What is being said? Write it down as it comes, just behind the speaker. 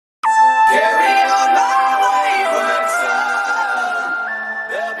Carry on my wayward son.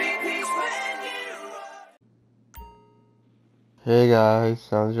 There'll be peace when you. Hey guys,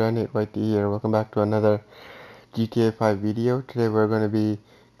 Sounds Right here. Welcome back to another GTA 5 video. Today we're going to be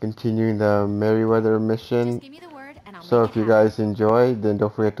continuing the Merryweather mission. Just give me the word and I'll So make if it you happen. guys enjoyed, then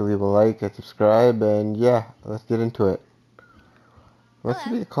don't forget to leave a like and subscribe. And yeah, let's get into it. Let's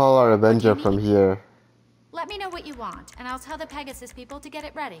Hello. call our What do Avenger you from need? here. Let me know what you want, and I'll tell the Pegasus people to get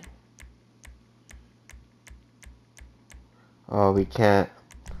it ready. Oh, we can't.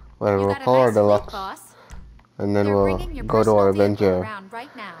 You Whatever, we'll got a call our nice fleet, Deluxe. boss. And then They're we'll bringing your go to our personal vehicle Avenger. around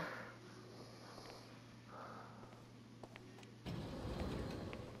right now.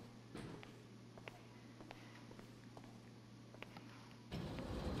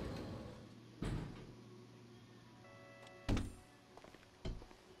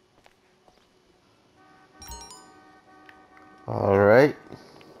 Alright.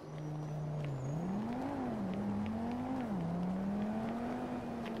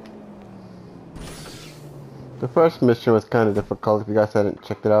 The first mission was kind of difficult. If you guys hadn't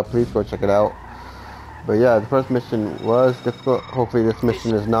checked it out, please go check it out. But yeah, the first mission was difficult. Hopefully this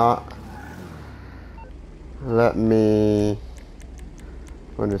mission is not. Let me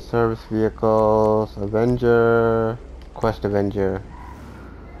go into service vehicles, Avenger, Quest Avenger.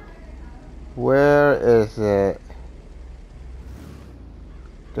 Where is it?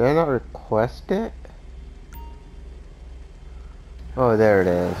 Did I not request it? Oh, there it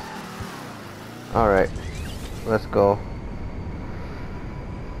is. Alright, let's go.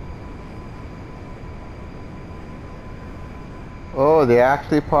 Oh, they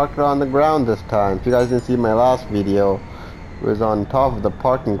actually parked it on the ground this time. If you guys didn't see my last video, it was on top of the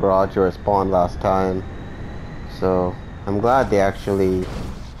parking garage where it spawned last time. So, I'm glad they actually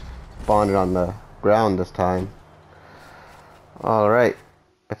spawned it on the ground this time. Alright,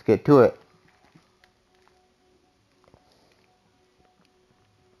 let's get to it.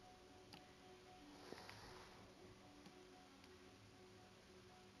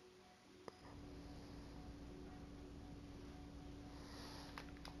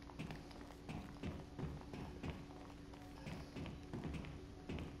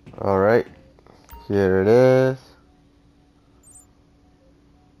 Alright, here it is.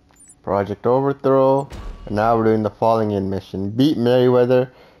 Project Overthrow. And now we're doing the Falling In mission. Beat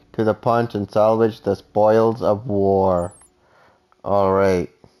Merryweather to the punch and salvage the spoils of war. Alright.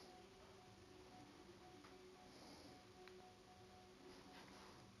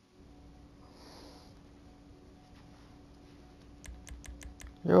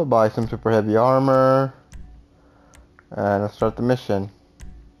 You'll buy some super heavy armor. And let's start the mission.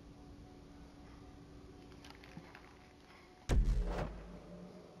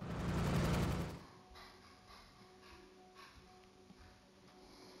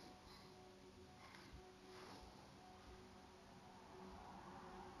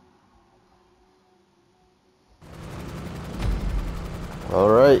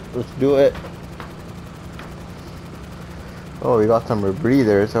 Alright, let's do it. Oh, we got some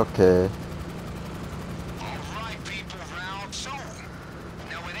rebreathers, okay. Alright, people, round two.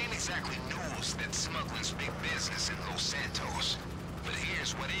 Now, it ain't exactly news that smuggling's big business in Los Santos. But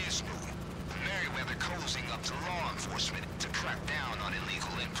here's what is new. Merryweather cozying up to law enforcement to crack down on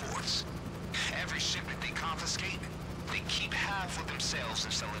illegal imports. Every shipment they confiscate, they keep half for themselves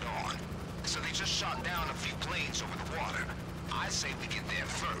and sell it on. So they just shot down a few planes over the water. I say we get there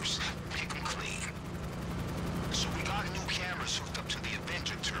first, pick them clean. So we got new cameras hooked up to the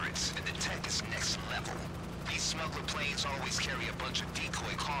Avenger turrets, and the tech is next level. These smuggler planes always carry a bunch of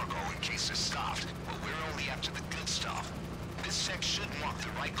decoy cargo in case they're stopped, but we're only after the good stuff. This tech should mark the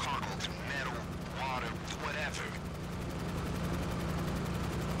right cargo through metal, water, whatever.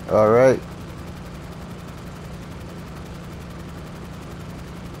 Alright.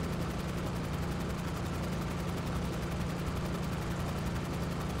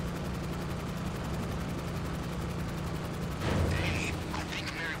 Hey, I think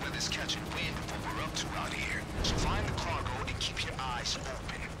Merryweather's catching wind of what we're up to out here. So find the cargo and keep your eyes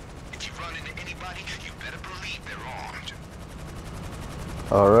open. If you run into anybody, you better believe they're armed.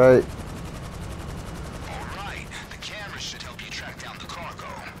 Alright. Alright, the cameras should help you track down the cargo.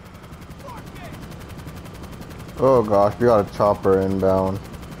 Oh gosh, we got a chopper inbound.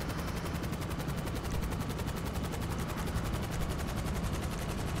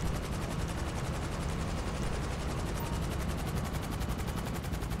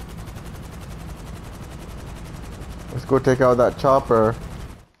 Let's go take out that chopper.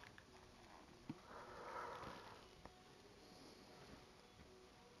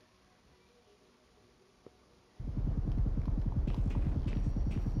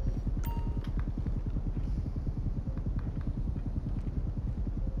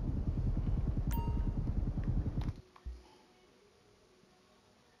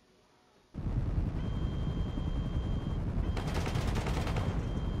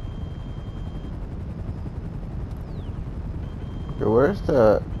 Okay, where's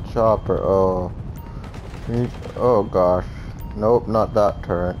the chopper? Oh. Oh gosh. Nope, not that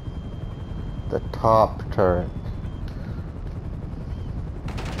turret. The top turret.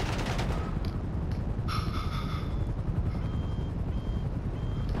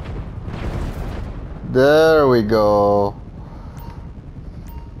 There we go.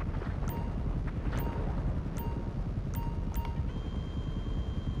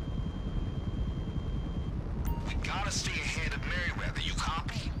 We gotta stay ahead of Merryweather, you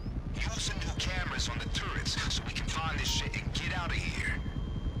copy? Use some new cameras on the turrets so we can find this shit and get out of here.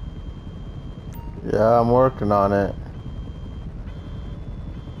 Yeah, I'm working on it.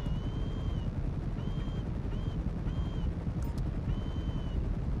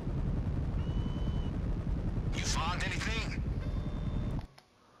 You found anything?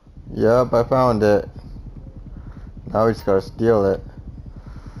 Yep, I found it. Now we just gotta steal it.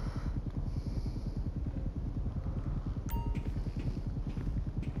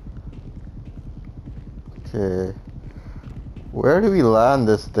 Okay. Where do we land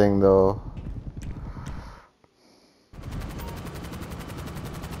this thing though?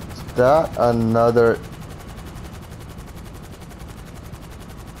 Is that another...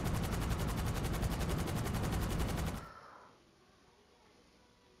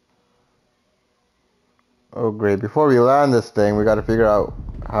 Oh great, before we land this thing, we gotta figure out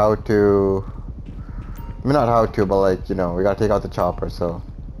how to... I mean, not how to, but like, you know, we gotta take out the chopper so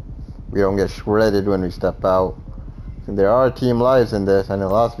we don't get shredded when we step out. And there are team lives in this, and in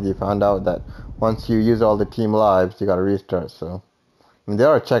the last video you found out that once you use all the team lives, you gotta restart, so... I mean, there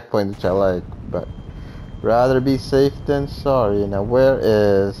are checkpoints which I like, but rather be safe than sorry. Now, where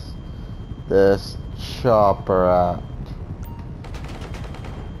is this chopper at?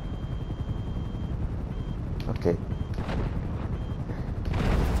 Okay.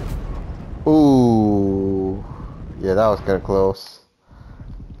 Ooh. Yeah, that was kinda close.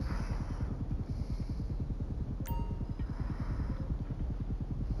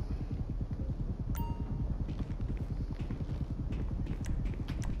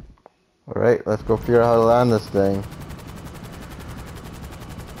 Alright, let's go figure out how to land this thing.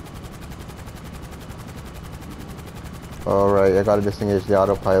 Alright, I gotta disengage the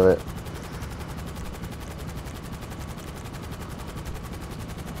autopilot.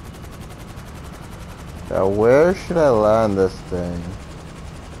 Now, where should I land this thing?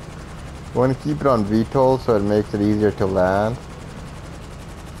 I want to keep it on VTOL so it makes it easier to land.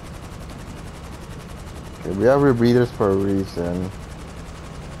 Okay, we have rebreathers for a reason.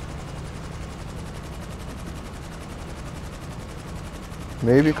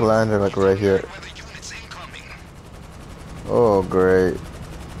 Maybe we can land it like right here. Oh, great.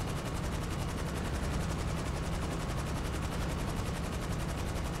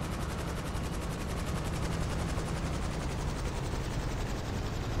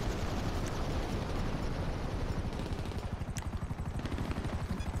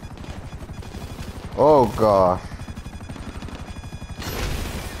 Oh gosh.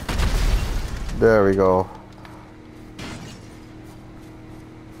 There we go.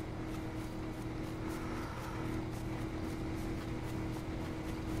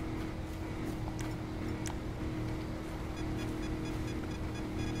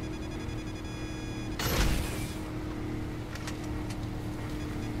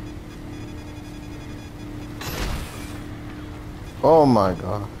 Oh my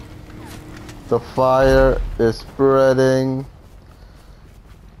god. The fire is spreading.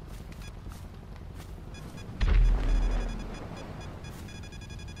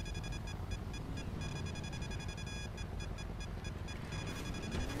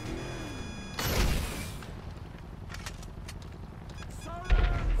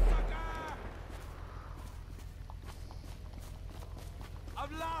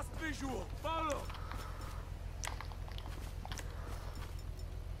 I've lost visual. Follow.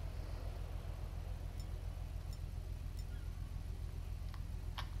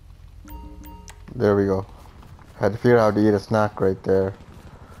 There we go. Had to figure out how to eat a snack right there.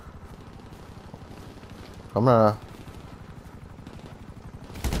 I'm gonna...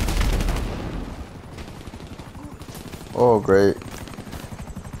 Oh great.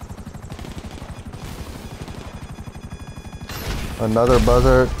 Another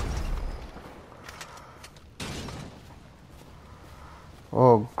buzzard.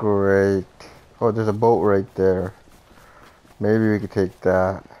 Oh great. Oh, there's a boat right there. Maybe we could take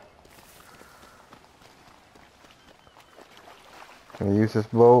that. Can we use this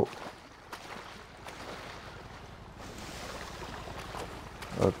boat?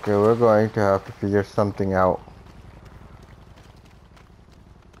 Okay, we're going to have to figure something out.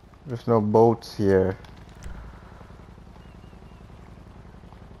 There's no boats here.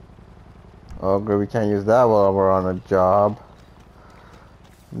 Oh, good. We can't use that while we're on a job.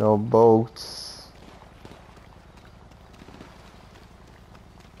 No boats.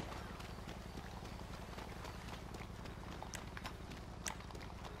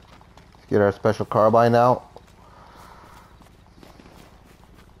 Let's get our special carbine out.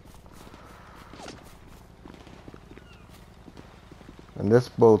 And this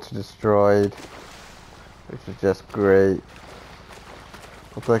boat's destroyed, which is just great.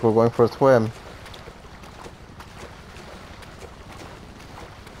 Looks like we're going for a swim.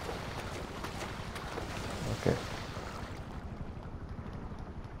 Okay.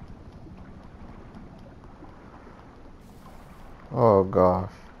 Oh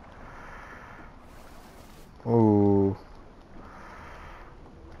gosh. Ooh.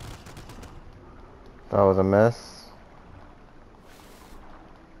 That was a mess.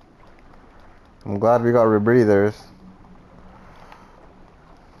 I'm glad we got rebreathers.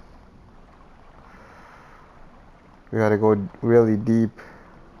 We gotta go really deep.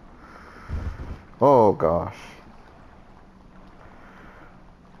 Oh gosh.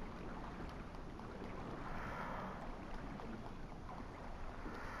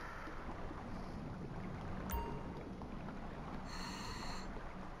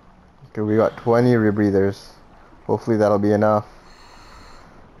 Okay, we got 20 rebreathers. Hopefully that'll be enough.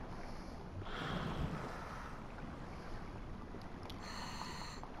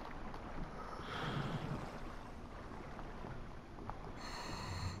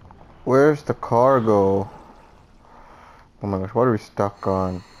 Where's the cargo? Oh my gosh, what are we stuck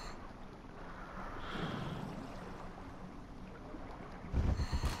on?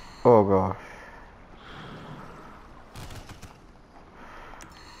 Oh gosh.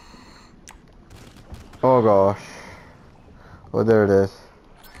 Oh gosh. Oh, there it is.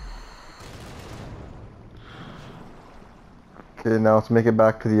 Okay, now let's make it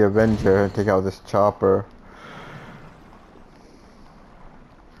back to the Avenger and take out this chopper.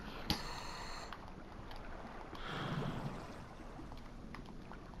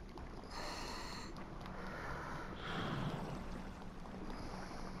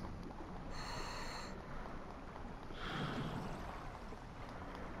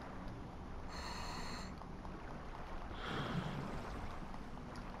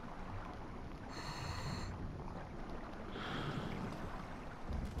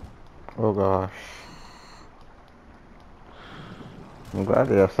 Oh gosh. I'm glad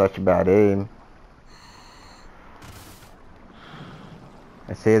they have such bad aim.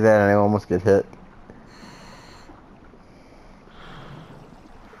 I say that and I almost get hit.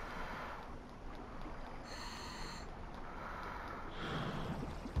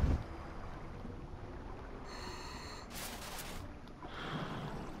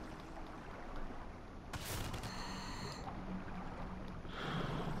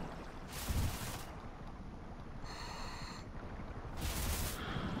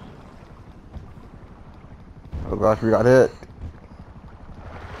 Oh gosh, we got hit.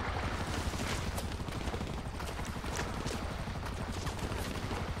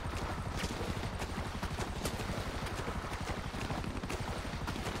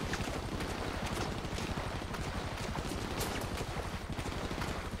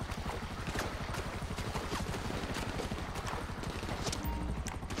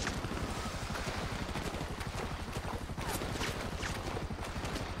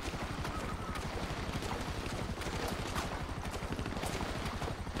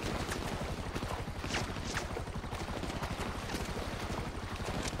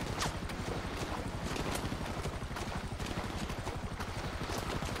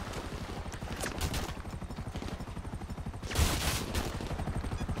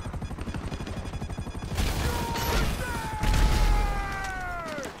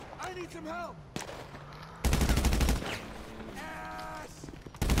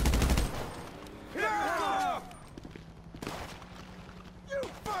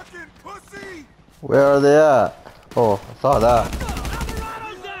 Where are they at? Oh, I saw that.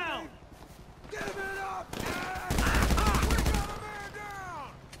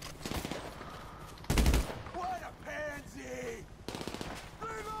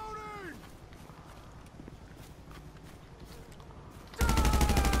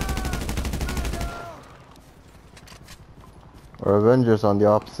 Our Avengers on the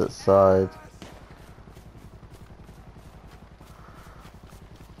opposite side.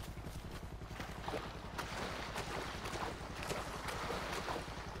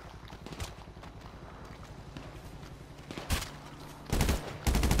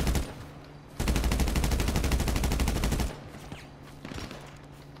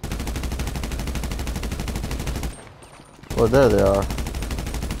 Oh, there they are.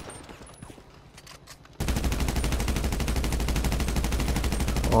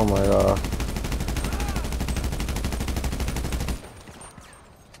 Oh my god.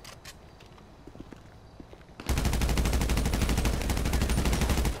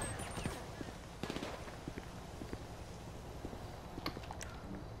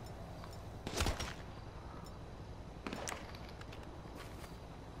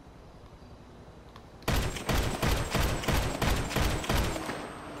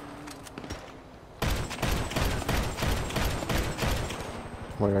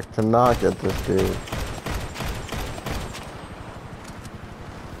 Like, I cannot get this dude.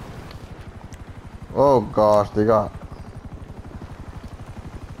 Oh gosh, they got...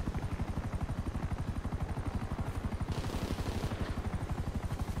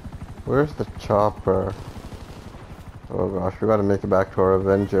 Where's the chopper? Oh gosh, we gotta make it back to our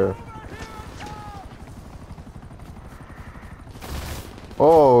Avenger.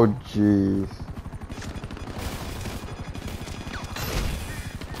 Oh jeez.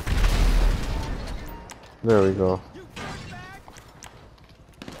 There we go.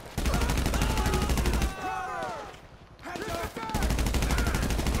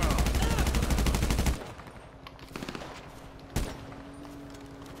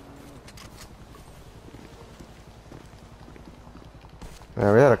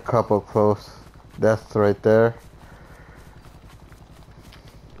 Man, we had a couple close deaths right there.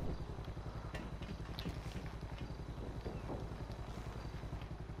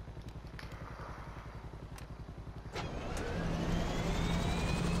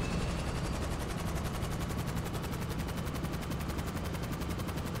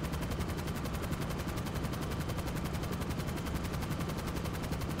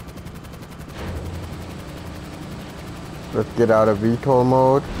 Let's get out of VTOL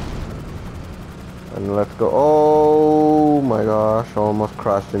mode. And let's go. Oh my gosh, almost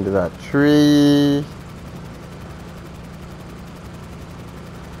crashed into that tree.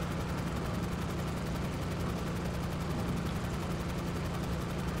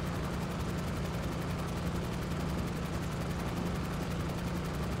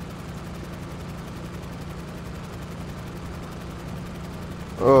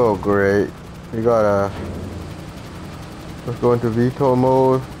 Oh great. We gotta... Let's go into VTOL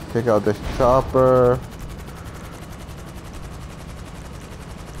mode, take out this chopper.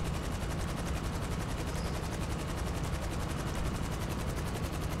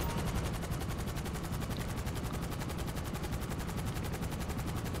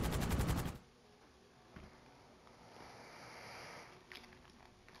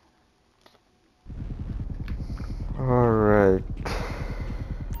 Alright.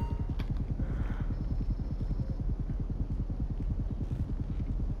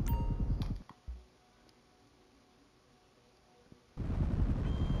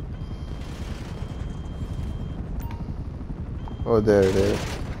 Oh, there it is.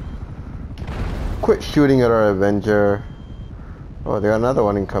 Quit shooting at our Avenger. Oh, they got another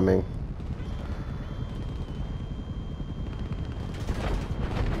one incoming.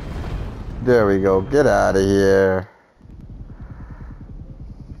 There we go. Get out of here.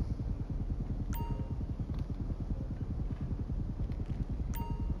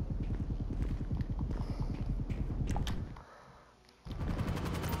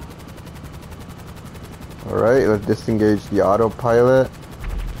 Alright, let's disengage the autopilot.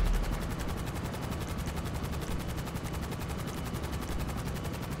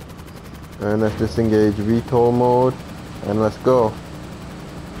 And let's disengage VTOL mode. And let's go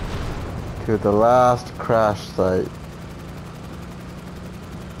to the last crash site.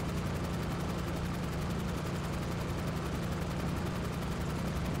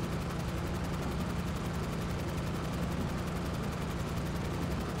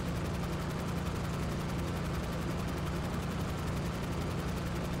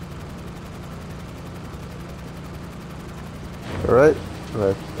 Alright,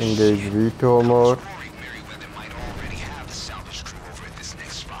 let's engage VTOL mode. Merryweather might already have the salvage crew over at this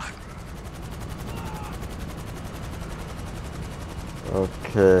next spot.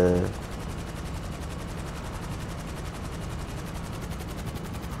 Okay.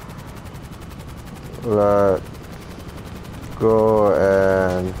 Let's go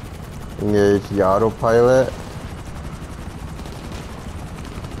and engage the autopilot.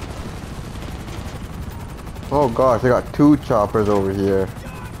 Oh gosh, I got two choppers over here.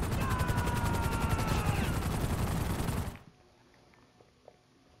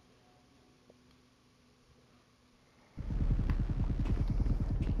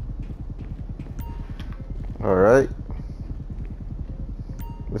 Alright.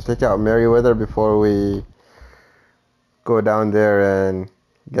 Let's take out Merryweather before we go down there and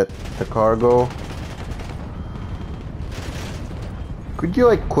get the cargo. Could you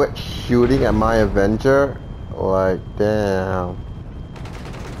like quit shooting at my Avenger? Like, damn.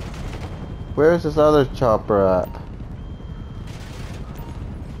 Where's this other chopper at?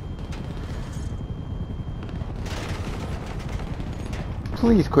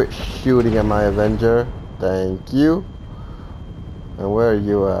 Please quit shooting at my Avenger. Thank you. And where are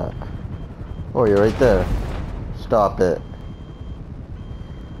you at? Oh, you're right there. Stop it.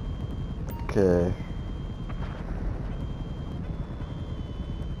 Okay.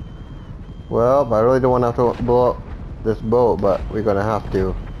 Well, I really don't want to have to blow up this boat, but we're gonna have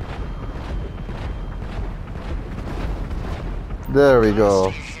to. There we go.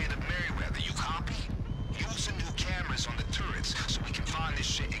 You copy? Use some new cameras on the turrets so we can find this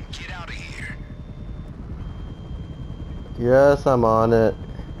shit and get out of here. Yes, I'm on it.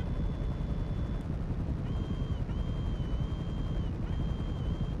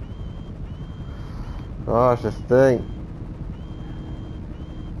 Gosh, this thing.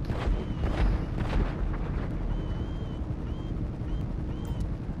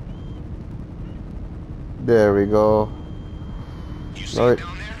 There we go. You see Right. it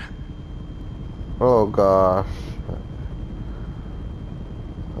down there? Oh gosh.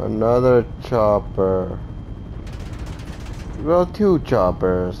 Another chopper. Well, 2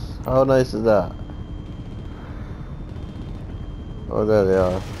 choppers. How nice is that? Oh, there they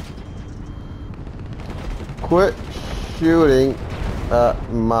are. Quit shooting at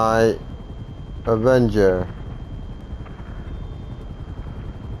my Avenger.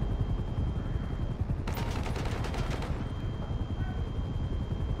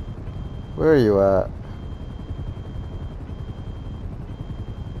 Where are you at?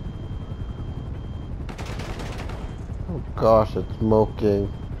 Oh gosh, it's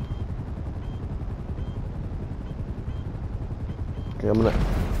smoking. Okay, I'm gonna...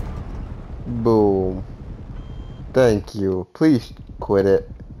 Boom. Thank you. Please quit it.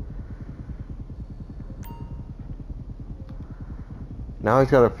 Now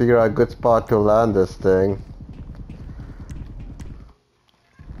he's gotta figure out a good spot to land this thing.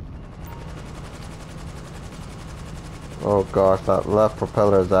 Oh gosh, that left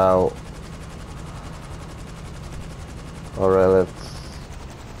propeller's out. Alright, let's...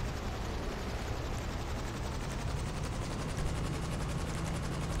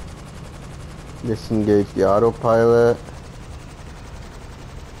 disengage the autopilot.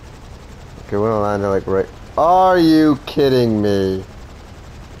 Okay, we're gonna land it like right... Are you kidding me?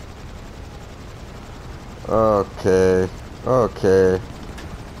 Okay. Okay.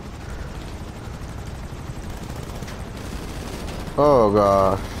 Oh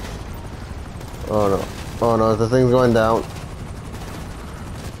gosh. Oh no. Oh no, the thing's going down.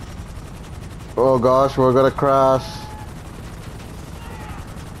 Oh gosh, we're gonna crash.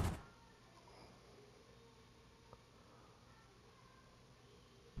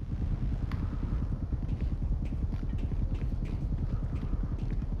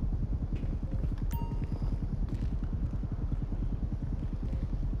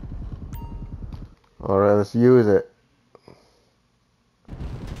 Alright, let's use it.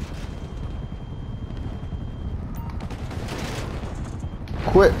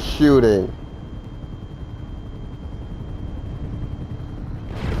 Quit shooting.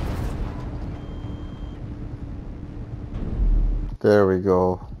 There we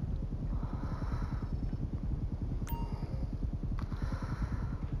go.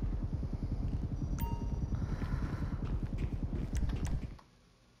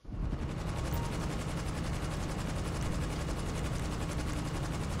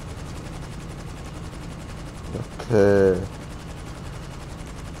 Okay.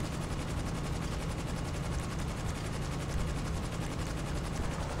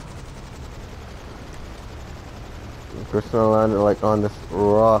 We're just gonna land it like on this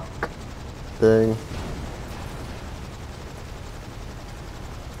rock thing.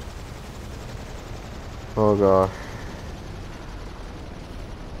 Oh gosh.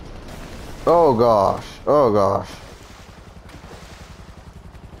 Oh gosh. Oh gosh.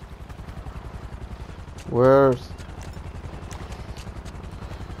 Where's...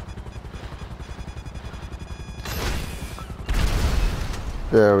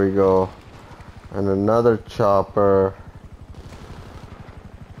 There we go. And another chopper.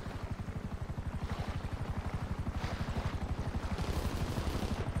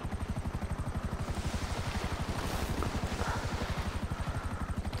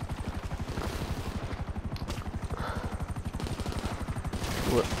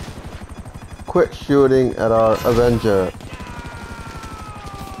 Quit shooting at our Avenger.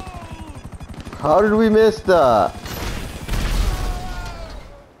 How did we miss that?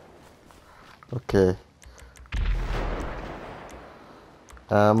 Okay.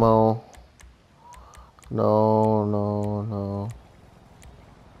 Ammo. No, no, no.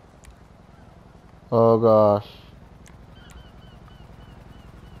 Oh gosh.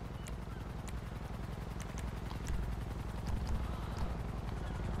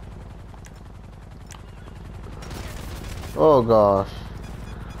 Oh gosh.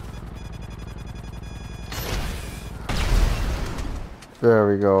 There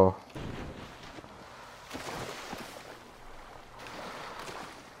we go.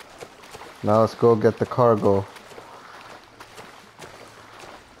 Now let's go get the cargo.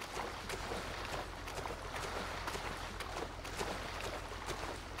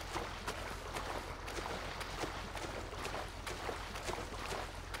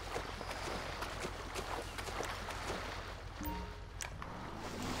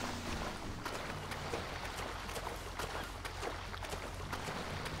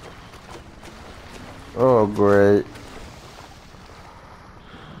 Oh great.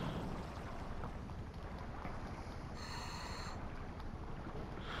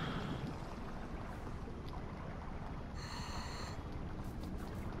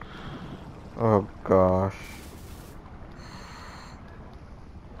 Oh gosh.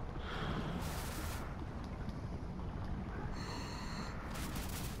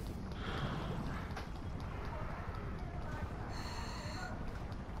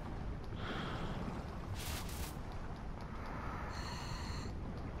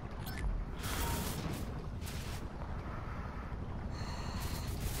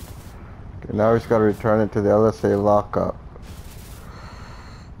 Okay, now we just gotta return it to the LSA lockup.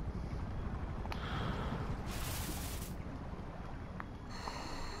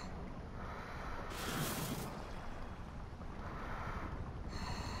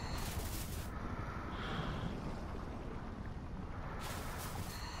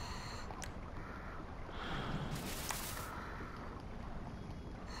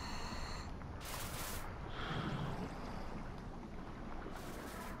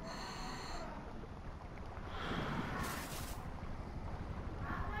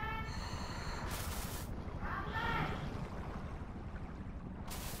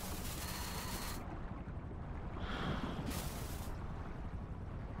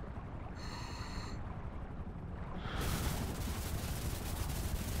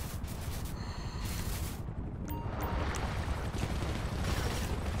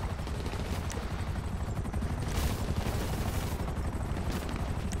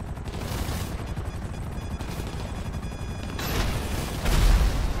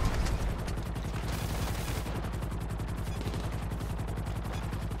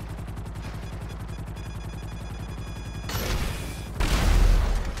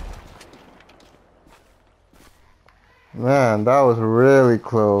 Man, that was really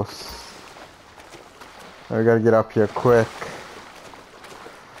close. I gotta get up here quick.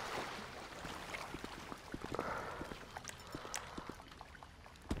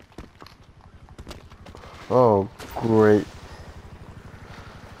 Oh, great.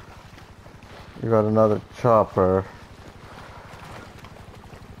 You got another chopper.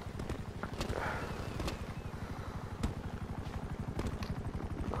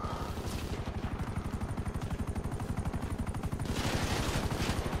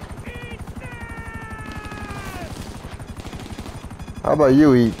 How about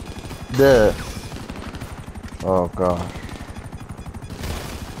you eat this? Oh gosh.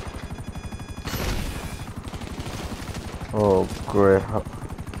 Oh great.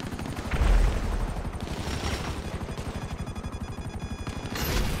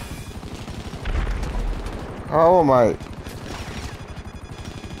 How am I?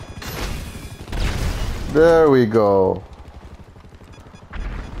 There we go.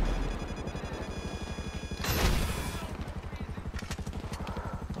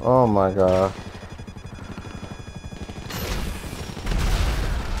 Oh my god.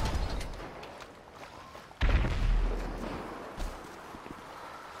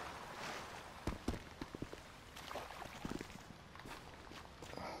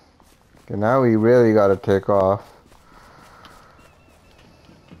 Okay, now we really gotta take off.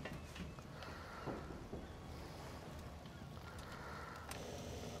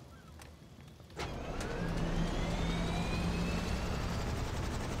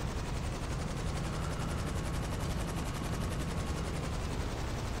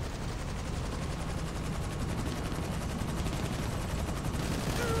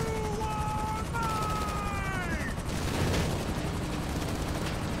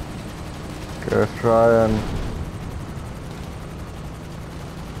 Okay, let's try and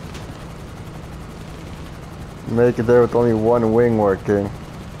make it there with only one wing working.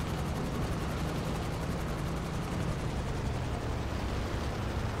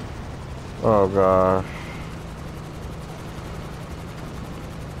 Oh gosh.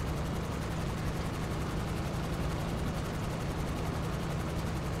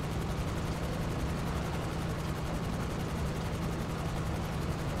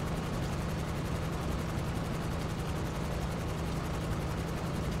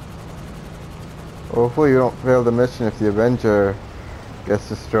 Hopefully you don't fail the mission if the Avenger gets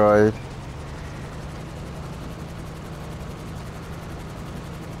destroyed.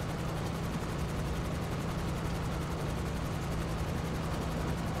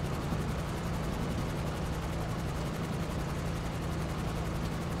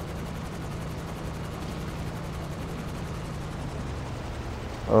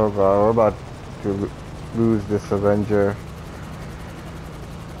 Oh god, we're about to lose this Avenger.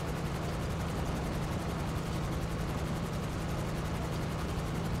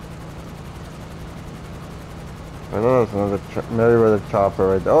 I know there's another Merryweather chopper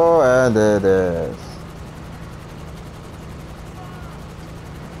right there. Oh, and it is.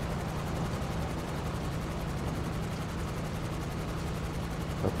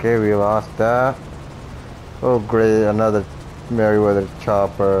 Okay, we lost that. Oh great, another Merryweather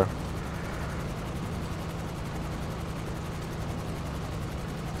chopper.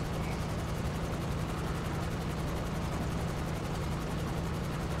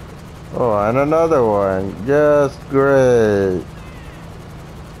 Oh, and another one. Just great.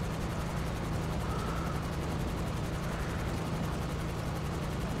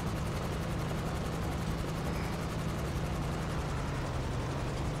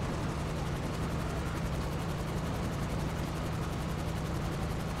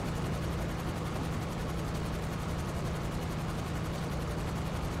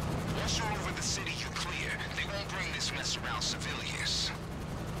 Once you're over the city, you're clear. They won't bring this mess around civilians.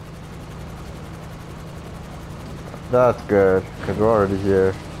 That's good, because we're already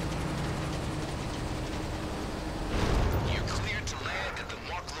here. You're cleared to land at the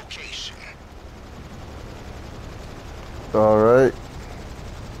marked location. Alright.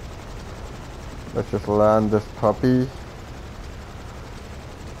 Let's just land this puppy.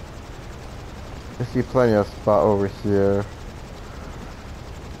 I see plenty of spot over here.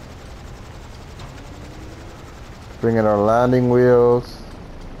 Bring in our landing wheels.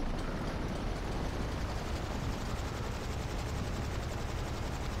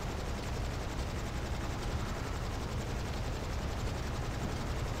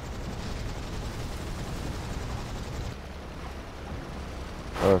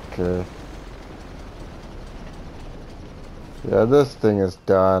 Okay. Yeah, this thing is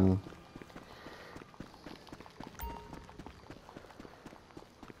done.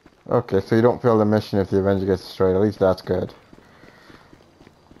 Okay, so you don't fail the mission if the Avenger gets destroyed. At least that's good.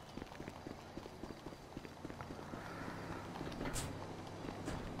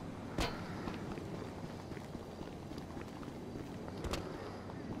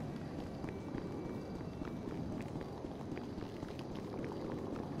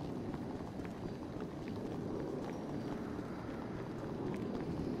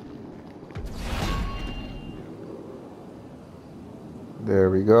 There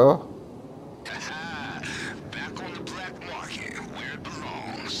we go. Back on the black market, where it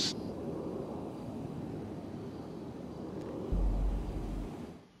belongs.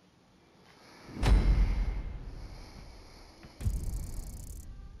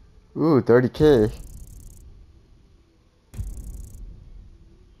 Ooh, 30K.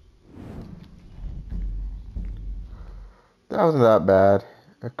 That wasn't that bad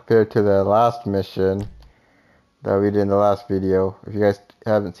compared to the last mission that we did in the last video. If you guys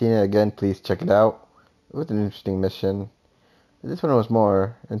haven't seen it again, please check it out. It was an interesting mission. This one was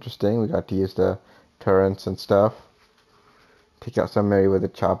more interesting. We got to use the turrets and stuff. Take out some Merryweather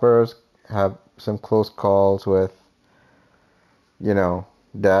choppers. Have some close calls with, you know,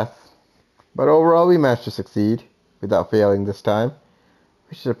 death. But overall, we managed to succeed without failing this time,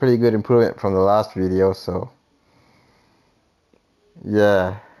 which is a pretty good improvement from the last video, so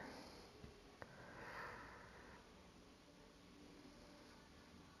yeah.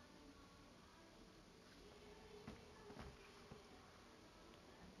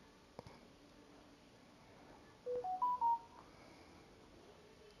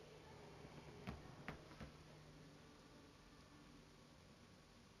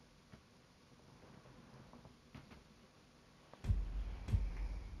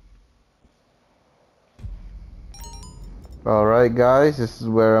 Alright guys, this is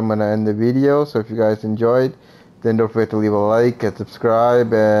where I'm going to end the video, so if you guys enjoyed, then don't forget to leave a like and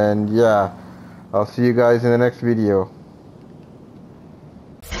subscribe, and yeah, I'll see you guys in the next video.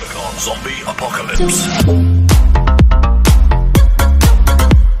 Zombie apocalypse.